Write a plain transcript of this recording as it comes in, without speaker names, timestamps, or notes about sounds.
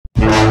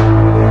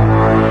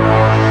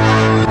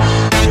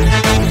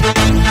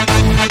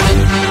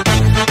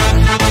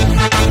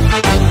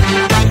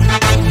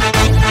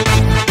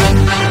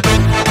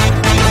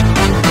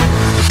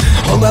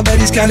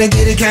kinda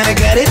get it, kinda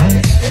got it.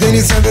 They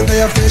need something,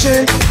 they are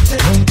fishing.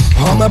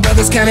 All my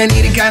brothers kinda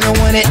need it, kinda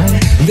want it.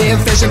 They're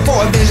fishing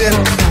for a vision.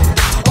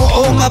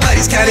 Oh, my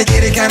buddies kinda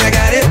get it, kinda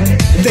got it.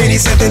 They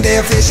need something,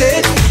 they're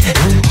fishing.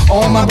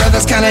 All my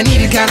brothers kinda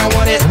need it, kinda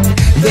want it.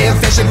 They're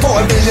fishing for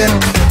a vision.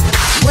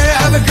 Where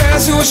are the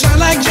girls who shine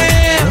like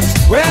gems?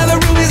 Where are the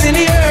rubies in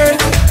the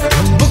earth?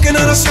 Booking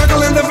on a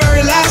circle in the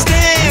very last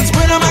dance.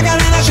 Buena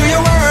Macarena, show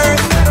your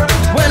worth.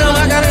 Buena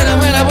Macarena,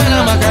 buena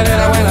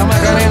Macarena, buena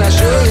Macarena,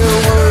 show your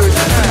worth.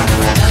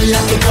 Dale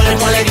a tu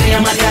cuerpo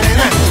alegría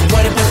Macarena, tu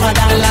cuerpo para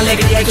dar la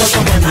alegría y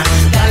cosas buenas.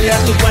 Dale a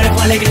tu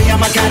cuerpo alegría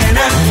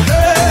Macarena,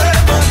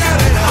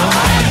 Macarena.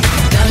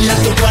 Dale a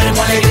tu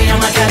cuerpo alegría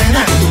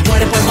Macarena, tu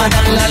cuerpo para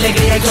dar la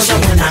alegría y cosas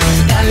buenas.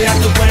 Dale a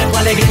tu cuerpo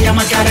alegría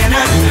Macarena,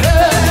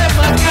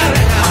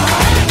 Macarena.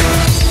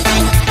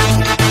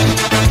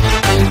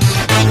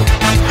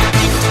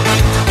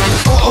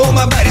 Oh,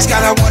 my buddies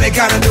kinda want it,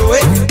 kinda do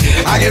it.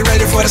 I get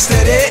ready for the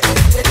steady.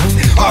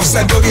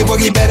 Offset boogie,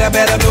 boogie,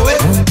 better do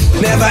it.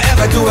 Never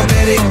ever do a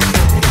minute.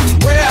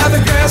 Where are the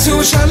girls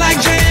who shine like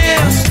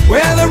gems?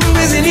 Where are the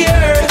rubies in the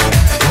earth?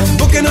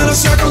 Booking on a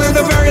circle in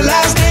the very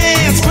last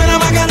dance. Buena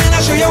Macarena,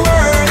 show your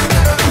worth.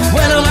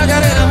 Buena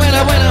Macarena,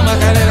 buena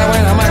Macarena,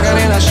 buena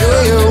Macarena,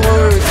 show your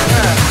worth.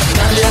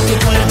 dale a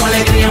tu cuerpo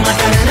alegría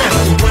Macarena,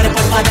 tu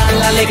cuerpo para dar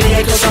la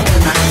alegría y cosas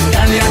buenas.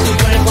 Dale a tu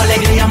cuerpo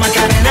alegría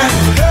Macarena,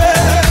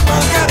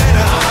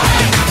 Macarena.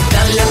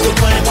 Dale a tu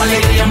cuerpo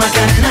alegría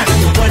Macarena,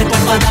 tu cuerpo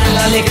para dar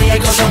la alegría y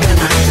cosas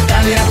buenas.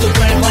 Dale a tu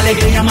cuerpo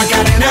alegría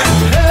Macarena,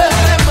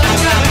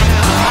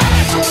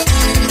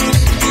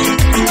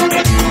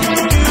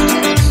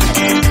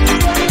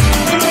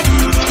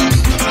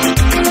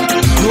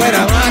 Buena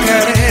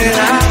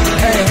Macarena,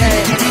 hey,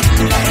 hey.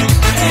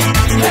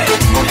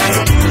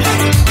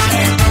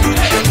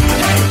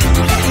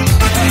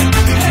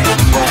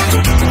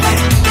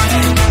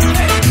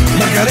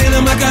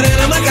 Macarena,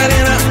 Macarena,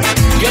 Macarena.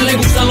 ¿Quién le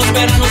gustan los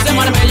veranos de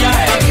Marbella?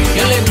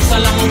 ¿Quién le gusta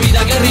la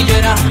movida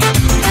guerrillera?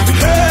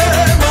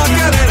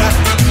 Macarena,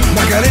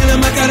 Macarena,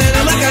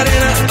 Macarena,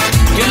 Macarena.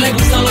 ¿Quién le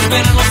gustan los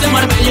veranos de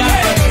Marbella?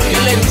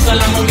 ¿Quién le gusta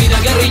la movida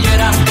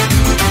guerrillera?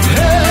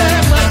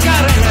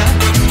 Macarena.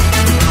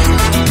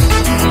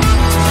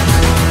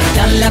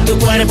 Dale a tu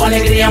cuerpo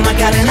alegría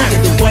Macarena, que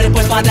tu cuerpo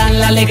es para dar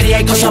la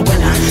alegría y cosas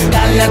buenas.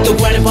 Dale a tu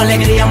cuerpo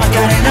alegría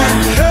Macarena,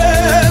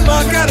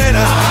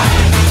 Macarena.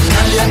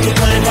 Dale a tu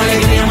cuerpo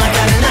alegría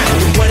Macarena,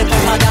 tu cuerpo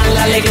es para dar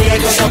la alegría y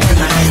cosas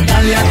buenas.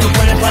 Dale a tu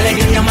cuerpo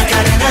alegría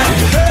Macarena,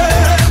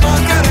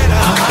 Macarena.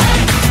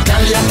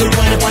 Dale a tu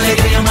cuerpo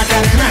alegría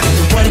Macarena,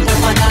 tu cuerpo es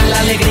para dar la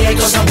alegría y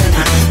cosas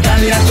buenas.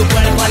 Dale a tu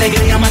cuerpo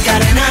alegría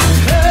Macarena,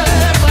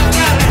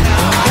 Macarena.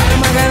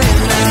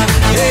 Macarena.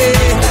 Hey,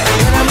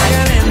 Buena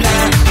Macarena.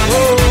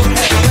 Oh,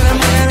 Buena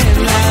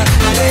Macarena.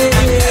 Hey,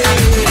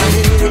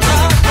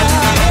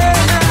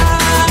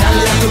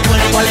 dale a tu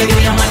cuerpo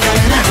alegría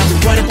Macarena, tu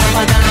cuerpo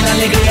para dar la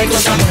alegría y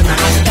cosas buenas.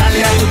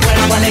 Dale a tu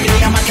cuerpo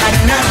alegría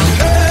Macarena,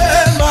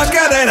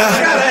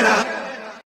 Macarena.